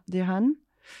Behrens-Dehan,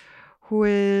 who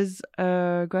is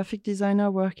a graphic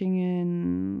designer working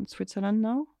in Switzerland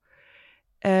now.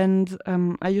 And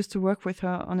I used to work with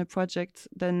her on a project.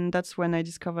 Then that's when I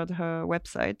discovered her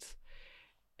website.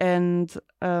 And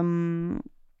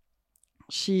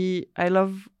I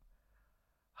love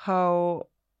how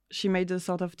she made a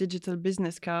sort of digital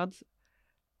business card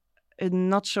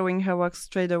and not showing her work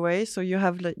straight away. So you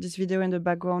have like this video in the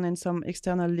background and some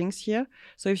external links here.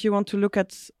 So if you want to look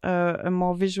at a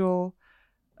more visual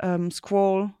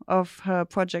scroll of her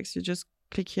projects, you just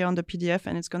click here on the PDF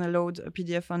and it's going to load a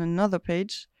PDF on another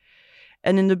page.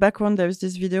 And in the background, there's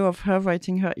this video of her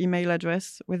writing her email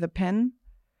address with a pen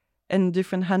and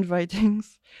different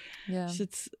handwritings. Yeah.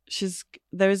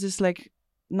 There is this like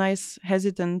nice,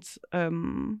 hesitant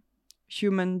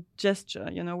human gesture,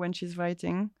 when she's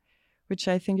writing, which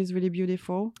I think is really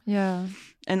beautiful. Yeah.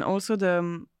 And also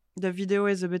the video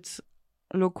is a bit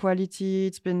low quality.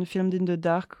 It's been filmed in the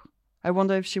dark. I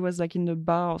wonder if she was like in the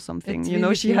bar or something.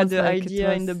 Really, she had the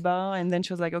idea in the bar, and then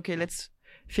she was like, okay, let's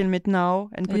film it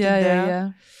now and put it there. Yeah.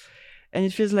 And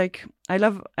it feels like I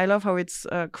love how it's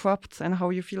cropped and how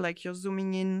you feel like you're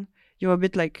zooming in. You're a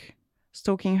bit like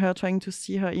stalking her, trying to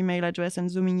see her email address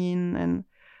and zooming in and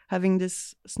having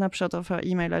this snapshot of her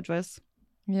email address.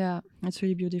 Yeah. It's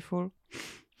really beautiful.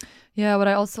 Yeah, what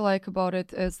I also like about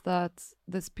it is that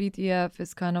this PDF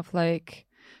is kind of like,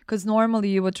 because normally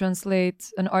you would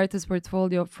translate an artist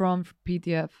portfolio from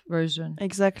PDF version.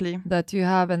 Exactly. That you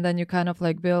have, and then you kind of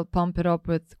like pump it up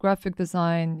with graphic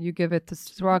design. You give it the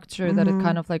structure that it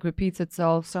kind of like repeats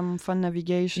itself. Some fun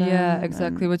navigation. Yeah,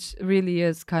 exactly, which really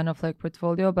is kind of like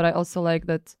portfolio. But I also like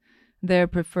that their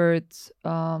preferred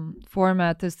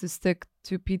format is to stick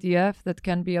to PDF that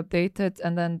can be updated,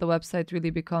 and then the website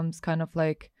really becomes kind of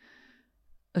like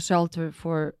a shelter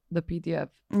for the PDF.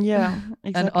 Yeah,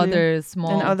 exactly. And other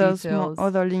small details.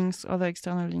 Other links, other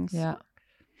external links. Yeah.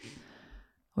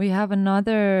 We have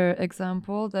another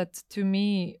example that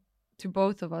to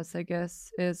both of us, I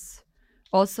guess, is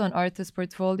also an artist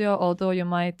portfolio, although you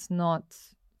might not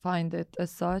find it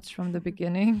as such from the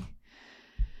beginning.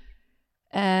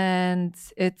 And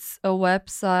it's a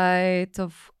website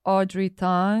of Audrey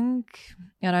Tang.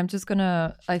 And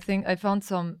I think I found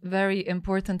some very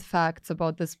important facts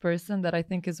about this person that I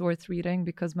think is worth reading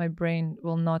because my brain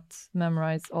will not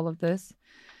memorize all of this.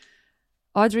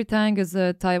 Audrey Tang is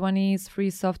a Taiwanese free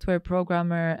software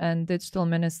programmer and digital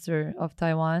minister of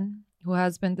Taiwan. who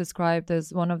has been described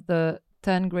as one of the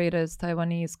 10 greatest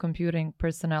Taiwanese computing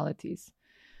personalities,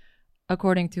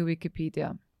 according to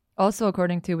Wikipedia. Also,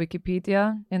 according to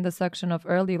Wikipedia, in the section of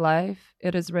early life,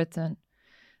 it is written,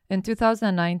 in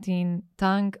 2019,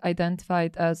 Tang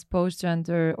identified as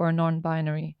postgender or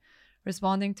non-binary,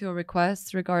 responding to a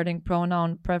request regarding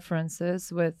pronoun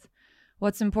preferences with,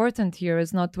 what's important here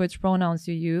is not which pronouns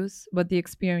you use, but the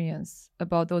experience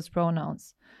about those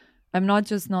pronouns. I'm not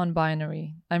just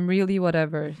non-binary. I'm really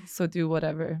whatever, so do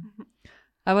whatever.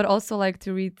 I would also like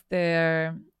to read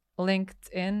their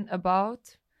LinkedIn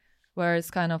about, where it's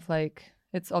kind of like,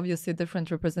 it's obviously a different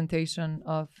representation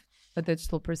of a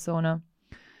digital persona.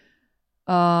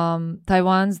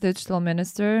 Taiwan's digital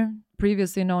minister,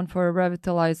 previously known for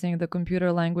revitalizing the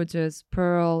computer languages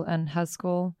Perl and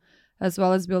Haskell, as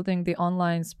well as building the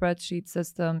online spreadsheet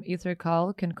system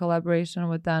EtherCalc in collaboration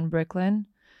with Dan Bricklin.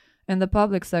 In the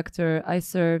public sector, I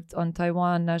served on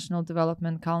Taiwan National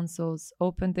Development Council's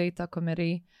Open Data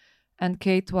Committee and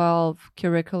K-12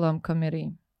 Curriculum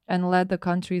Committee, and led the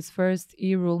country's first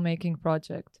e-rulemaking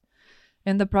project.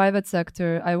 In the private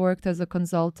sector, I worked as a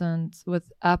consultant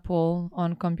with Apple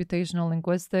on computational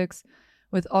linguistics,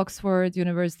 with Oxford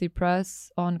University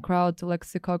Press on crowd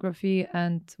lexicography,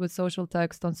 and with Social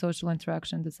Text on social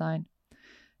interaction design.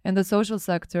 In the social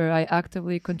sector, I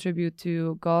actively contribute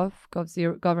to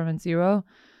Government Zero,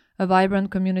 a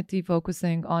vibrant community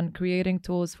focusing on creating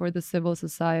tools for the civil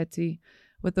society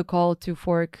with the call to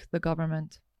fork the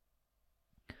government.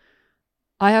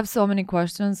 I have so many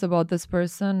questions about this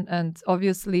person, and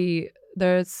obviously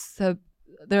there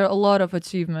are a lot of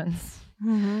achievements.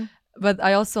 Mm-hmm. But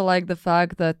I also like the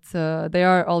fact that they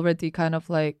are already kind of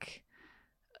like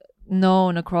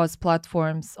known across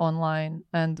platforms online,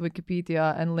 and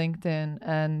Wikipedia and LinkedIn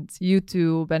and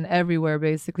YouTube and everywhere,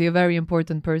 basically a very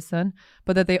important person,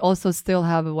 but that they also still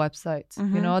have a website.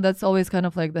 Mm-hmm. You know, that's always kind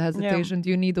of like the hesitation. Yeah. Do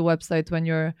you need a website when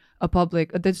you're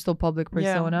a digital public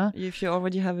persona? Yeah, if you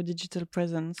already have a digital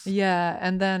presence. Yeah.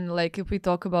 And then like if we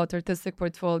talk about artistic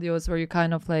portfolios where you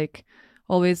kind of like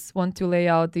always want to lay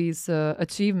out these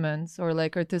achievements or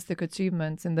like artistic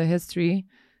achievements in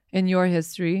your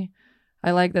history. I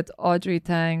like that Audrey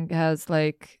Tang has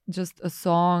like just a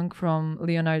song from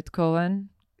Leonard Cohen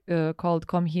called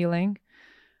Come Healing,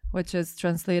 which is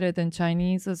translated in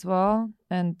Chinese as well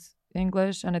and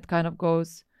English, and it kind of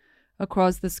goes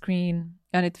across the screen,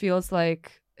 and it feels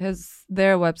like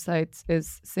their website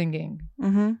is singing.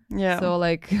 Mm-hmm. Yeah. So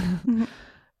like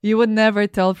you would never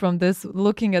tell from this,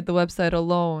 looking at the website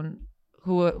alone,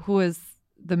 who is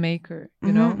the maker,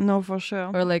 you know? No, for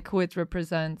sure. Or like who it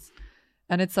represents.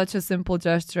 And it's such a simple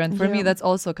gesture. And for me, that's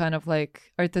also kind of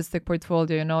like artistic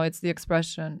portfolio, you know, it's the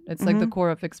expression. It's like the core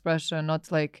of expression, not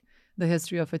like the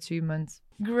history of achievements.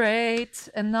 Great.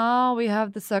 And now we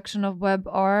have the section of web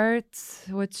art,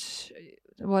 which,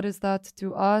 what is that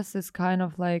to us, is kind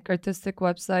of like artistic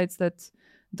websites that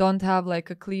don't have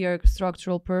like a clear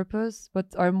structural purpose, but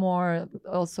are more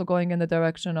also going in the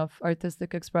direction of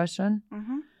artistic expression.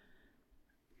 Mm-hmm.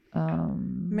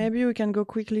 Maybe we can go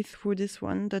quickly through this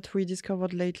one that we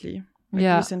discovered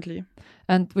recently.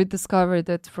 And we discovered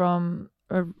it from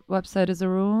our website is a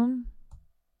room.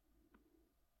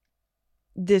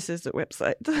 This is the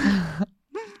website.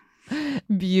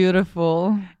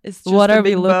 Beautiful. It's just what are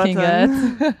we looking at?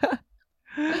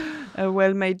 A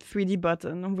well-made 3D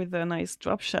button with a nice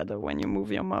drop shadow when you move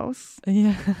your mouse.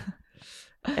 Yeah.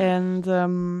 And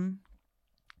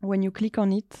when you click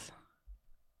on it,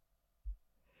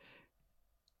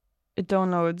 it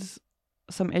downloads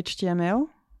some HTML,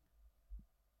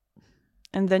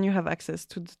 and then you have access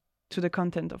to the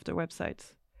content of the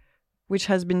website, which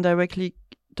has been directly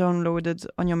downloaded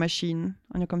on your machine,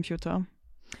 on your computer.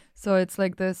 So it's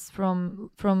like this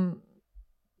from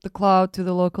the cloud to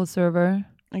the local server.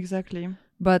 Exactly.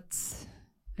 But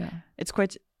yeah, it's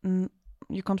quite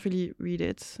you can't really read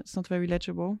it. It's not very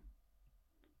legible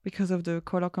because of the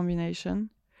color combination.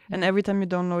 And every time you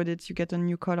download it, you get a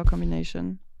new color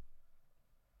combination.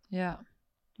 Yeah.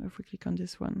 If we click on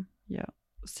this one, yeah,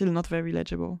 still not very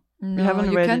legible. No,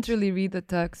 you can't really read the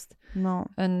text. No.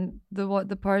 And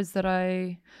the parts that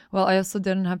I also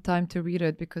didn't have time to read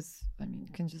it because, I mean,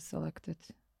 you can just select it.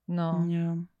 No.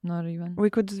 Yeah. Not even. We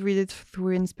could read it through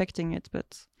inspecting it,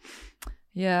 but...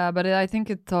 Yeah, but I think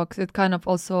it kind of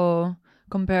also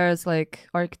compares like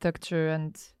architecture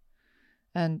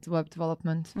and web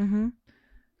development. Mm-hmm.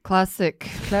 Classic.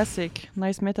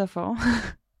 Nice metaphor.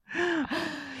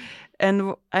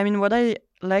 And I mean, what I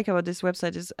like about this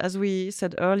website is, as we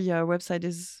said earlier, a website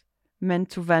is meant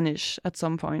to vanish at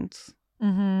some point.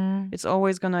 Mm-hmm. It's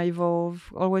always going to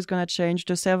evolve, always going to change.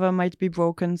 The server might be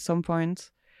broken at some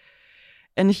point.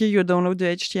 And here you download the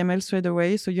HTML straight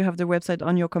away, so you have the website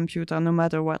on your computer no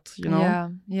matter what, you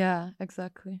know? Yeah,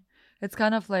 exactly. It's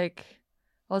kind of like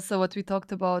also what we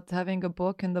talked about, having a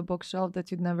book in the bookshelf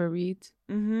that you'd never read.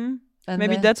 Mm-hmm. And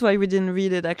maybe that's why we didn't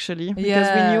read it, actually, because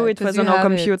we knew it was on our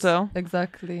computer.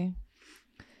 Exactly.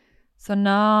 So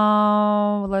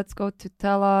now let's go to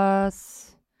Tell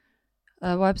Us,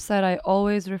 a website I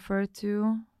always refer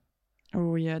to.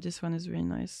 Oh yeah, this one is really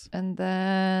nice. And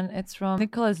then it's from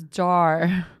Nicholas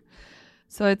Jar.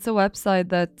 So it's a website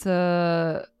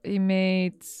that he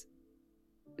made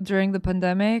during the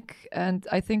pandemic, and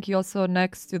I think he also,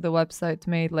 next to the website,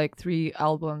 made like 3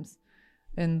 albums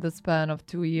in the span of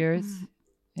 2 years.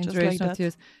 In just duration like of 2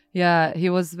 years. Yeah, he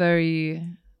was very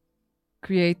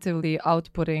creatively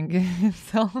outputting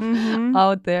himself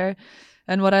out there.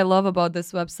 And what I love about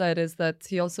this website is that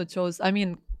he also chose, I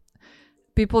mean,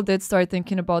 people did start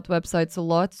thinking about websites a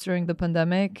lot during the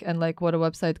pandemic and like what a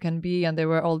website can be, and there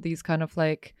were all these kind of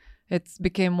like, it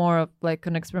became more of like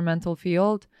an experimental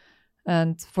field.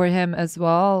 And for him as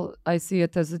well, I see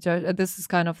it as this is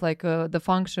kind of like the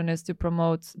function is to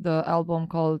promote the album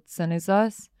called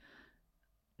Cenizas.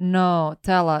 No,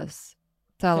 Tell Us.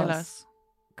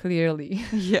 Clearly.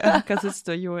 Yeah, because it's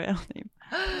the URL name.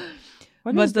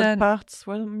 What means the parts?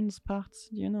 What means parts?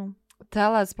 Do you know?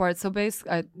 Tell Us parts. So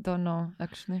basically, I don't know,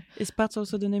 actually. Is parts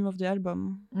also the name of the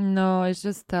album? No, it's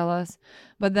just Tell Us.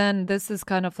 But then this is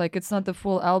kind of like, it's not the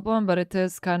full album, but it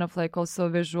is kind of like also a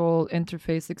visual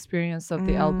interface experience of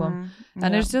the album.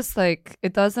 And it's just like,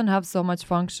 it doesn't have so much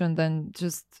function than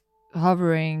just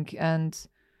hovering and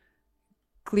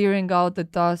clearing out the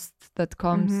dust that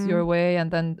comes your way,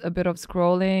 and then a bit of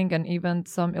scrolling, and even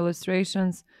some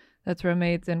illustrations that were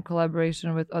made in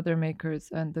collaboration with other makers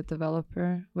and the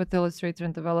developer, with Illustrator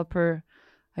and developer.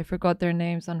 I forgot their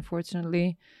names,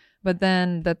 unfortunately. But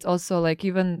then that's also like,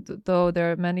 even though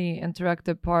there are many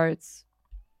interactive parts,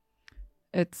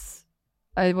 it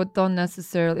doesn't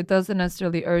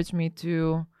necessarily urge me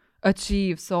to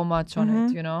achieve so much on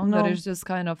it, you know? No. That is just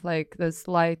kind of like this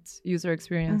light user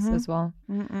experience as well.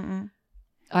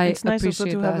 It's nice also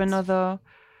to have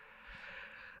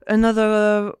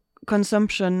another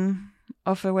consumption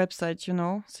of a website, you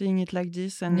know, seeing it like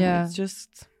this, and it's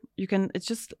just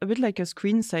a bit like a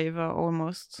screensaver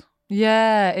almost.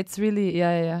 Yeah, it's really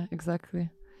exactly.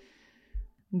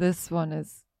 This one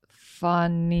is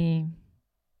funny.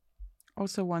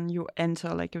 Also one you enter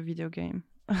like a video game.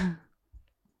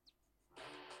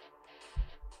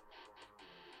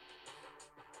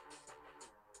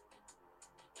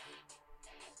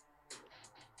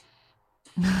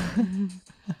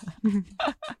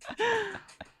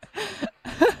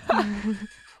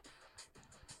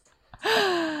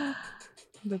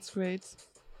 That's great.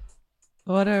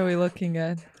 What are we looking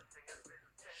at?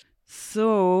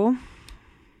 So,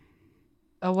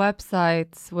 a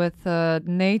website with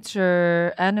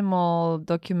nature, animal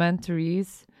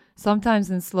documentaries, sometimes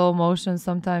in slow motion,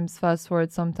 sometimes fast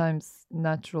forward, sometimes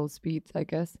natural speed, I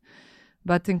guess.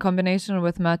 But in combination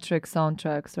with Matrix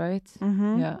soundtracks, right?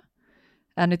 Yeah.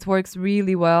 And it works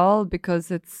really well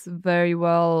because it's very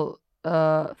well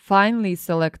finely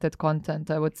selected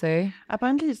content, I would say.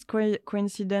 Apparently it's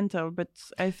coincidental, but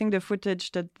I think the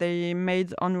footage that they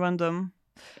made on random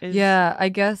is... Yeah, I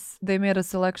guess they made a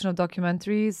selection of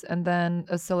documentaries and then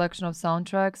a selection of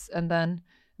soundtracks, and then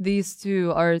these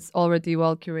two are already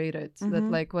well curated, so that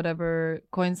like whatever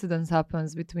coincidence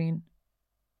happens between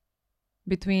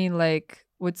like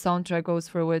which soundtrack goes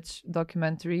for which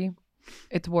documentary,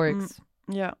 it works.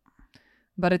 Yeah.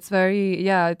 But it's very,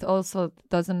 it also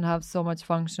doesn't have so much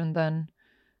function than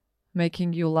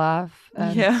making you laugh.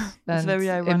 And, it's very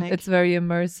ironic. It's very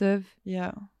immersive.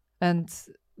 Yeah. And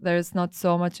there's not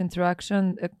so much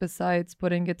interaction besides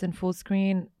putting it in full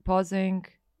screen, pausing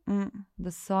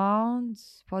the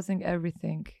sounds, pausing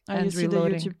everything, and you see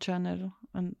reloading. the YouTube channel,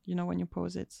 and you know when you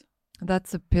pause it.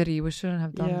 That's a pity. We shouldn't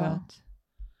have done that.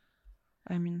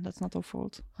 I mean, that's not our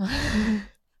fault.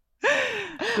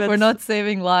 We're not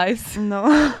saving lives.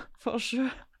 No, for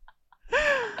sure.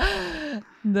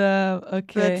 Okay.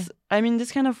 But I mean,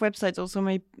 this kind of website also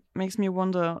makes me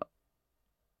wonder,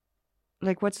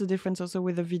 like, what's the difference also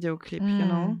with a video clip, you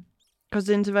know? Because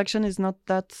the interaction is not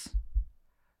that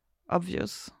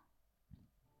obvious.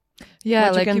 Yeah,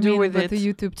 what like you can do with the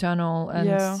YouTube channel.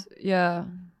 And yeah.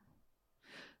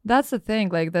 That's the thing,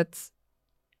 like that's...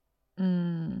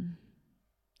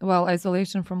 well,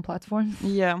 isolation from platforms.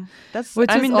 Yeah, that's a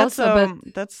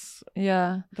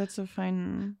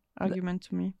fine argument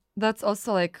to me. That's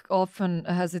also like often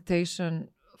a hesitation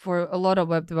for a lot of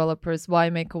web developers. Why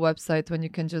make a website when you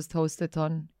can just host it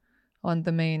on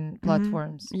the main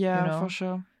platforms? Yeah, you know? for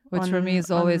sure. Which for me is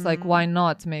always like, why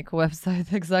not make a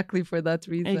website exactly for that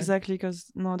reason? Exactly, because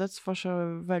that's for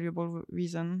sure a valuable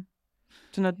reason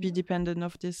to not be dependent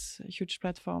of these huge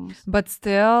platforms. But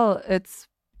still,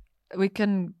 we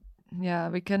can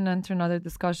enter another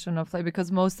discussion of like,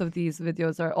 because most of these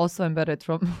videos are also embedded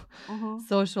from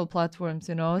social platforms,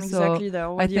 Exactly, so they're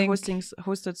already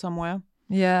hosted somewhere.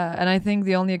 Yeah, and I think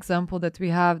the only example that we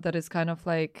have that is kind of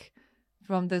like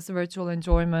from this virtual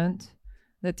enjoyment,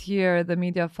 that here the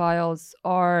media files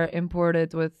are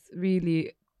imported with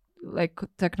really like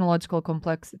technological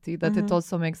complexity, that it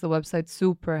also makes the website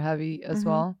super heavy as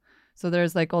well. So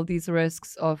there's like all these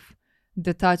risks of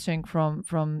detaching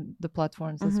from the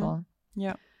platforms as well.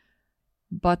 Yeah.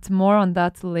 But more on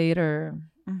that later.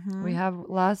 We have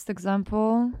last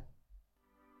example.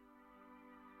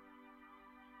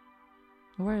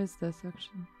 Where is this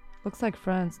actually? Looks like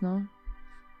France, no?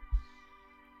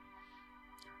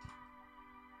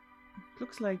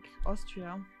 Looks like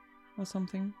Austria or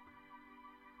something.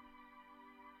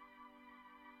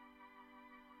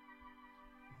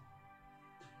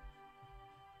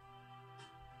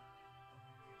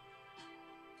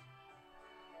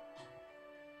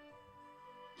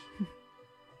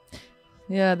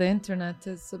 Yeah, the internet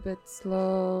is a bit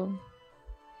slow.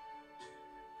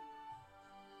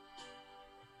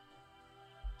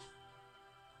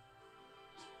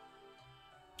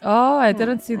 Oh, I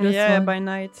didn't see this one. Yeah, by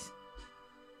night.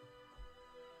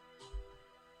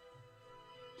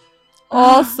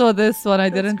 Also this one I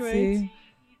didn't see.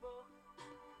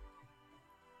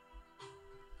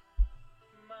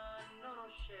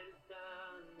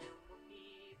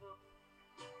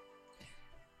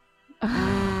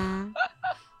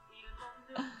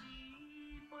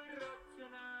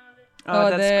 Oh,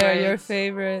 that's there, great. your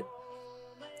favorite.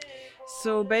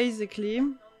 So basically,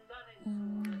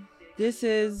 this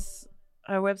is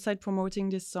a website promoting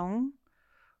this song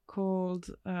called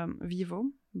Vivo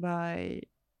by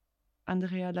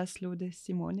Andrea Laszlo De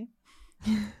Simone.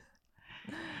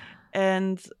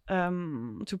 And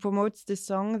to promote this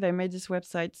song, they made this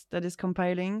website that is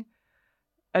compiling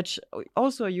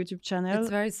also a YouTube channel. It's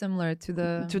very similar to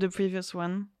the previous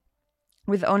one,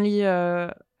 with only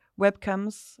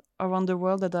webcams around the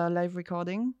world that are live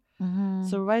recording.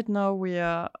 So right now we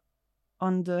are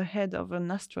on the head of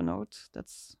an astronaut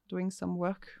that's doing some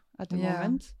work at the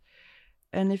moment.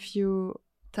 And if you...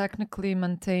 Technically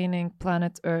maintaining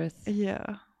planet Earth.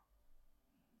 Yeah.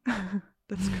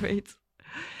 That's great.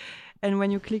 And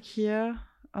when you click here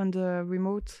on the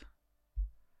remote,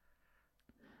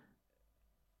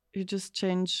 you just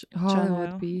change Hollywood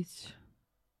channel. Beach.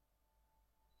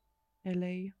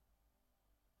 LA.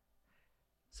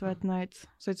 So at night.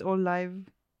 So it's all live.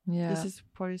 Yeah. This is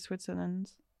probably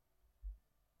Switzerland.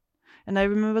 And I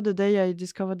remember the day I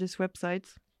discovered this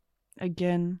website.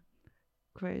 Again.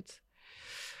 Great.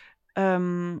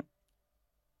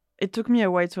 It took me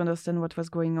a while to understand what was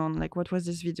going on. Like, what was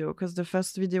this video? Because the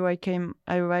first video I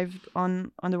arrived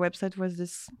on the website was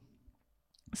this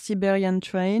Siberian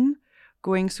train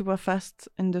going super fast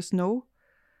in the snow.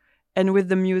 And with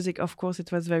the music, of course,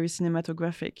 it was very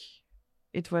cinematographic.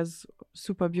 It was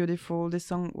super beautiful. The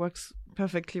song works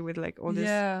perfectly with like all these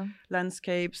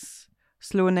landscapes,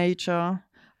 slow nature.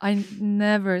 I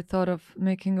never thought of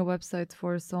making a website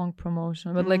for song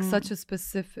promotion, but like such a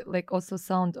specific, like also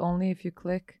sound only if you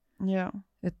click. Yeah.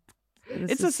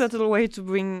 It's a subtle way to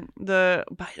bring the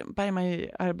buy my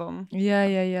album.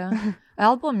 Yeah.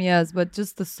 Album, yes, but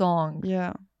just the song.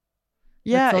 Yeah.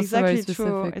 Yeah, exactly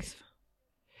true.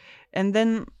 And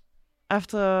then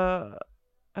after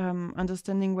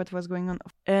understanding what was going on,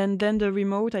 and then the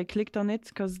remote, I clicked on it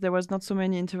because there was not so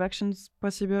many interactions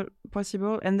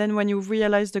possible. And then when you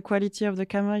realize the quality of the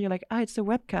camera, you're like, it's a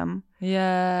webcam.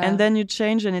 Yeah. And then you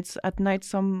change, and it's at night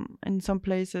in some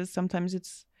places. Sometimes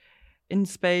it's in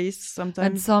space. Sometimes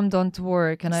and some don't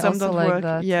work. And I also like work.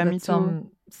 That. Yeah, that me too.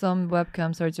 Some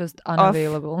webcams are just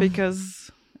unavailable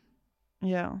because.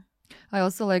 Yeah. I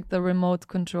also like the remote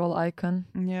control icon.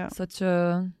 Yeah. Such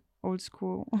a old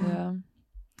school. Yeah.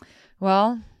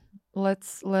 Well,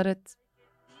 let's let it.